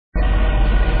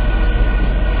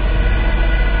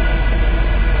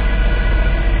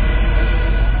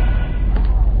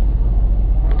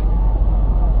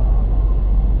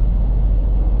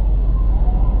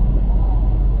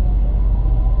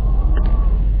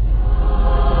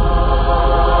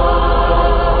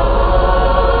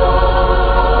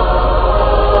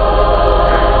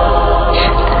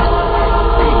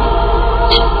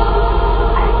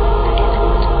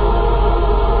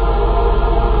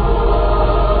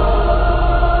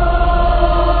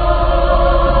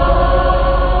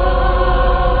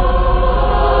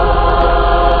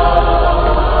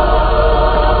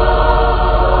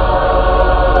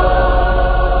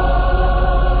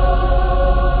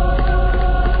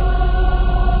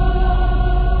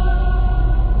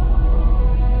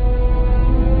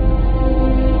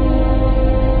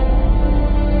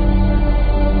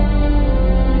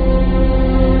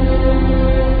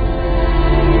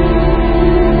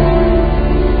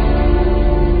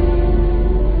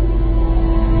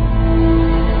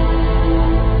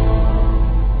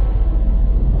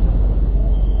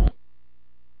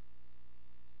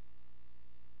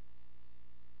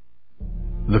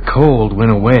cold went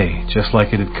away just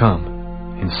like it had come,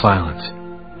 in silence,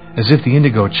 as if the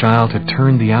indigo child had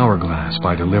turned the hourglass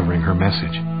by delivering her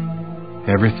message.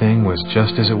 Everything was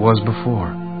just as it was before.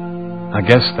 I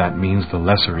guess that means the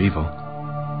lesser evil.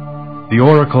 The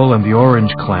Oracle and the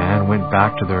Orange Clan went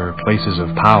back to their places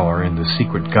of power in the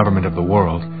secret government of the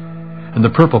world, and the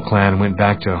Purple Clan went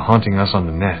back to haunting us on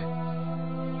the net.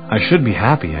 I should be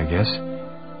happy, I guess.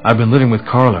 I've been living with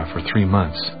Carla for 3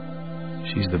 months.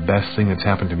 She's the best thing that's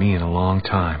happened to me in a long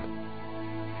time.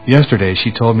 Yesterday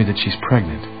she told me that she's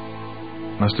pregnant.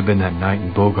 Must have been that night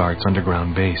in Bogart's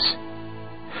underground base.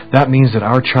 That means that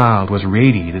our child was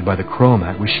radiated by the chrome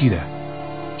at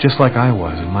Wishida, just like I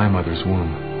was in my mother's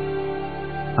womb.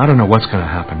 I don't know what's going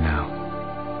to happen now.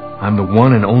 I'm the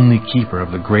one and only keeper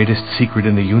of the greatest secret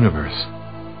in the universe.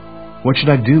 What should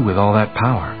I do with all that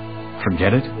power?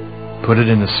 Forget it? Put it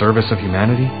in the service of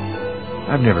humanity?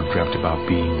 I've never dreamt about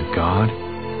being a god.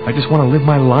 I just want to live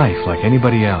my life like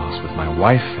anybody else with my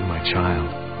wife and my child.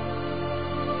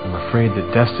 I'm afraid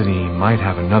that destiny might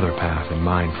have another path in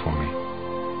mind for me.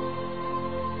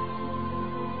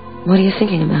 What are you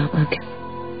thinking about, Luke?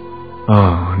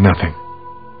 Oh, nothing.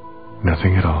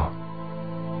 Nothing at all.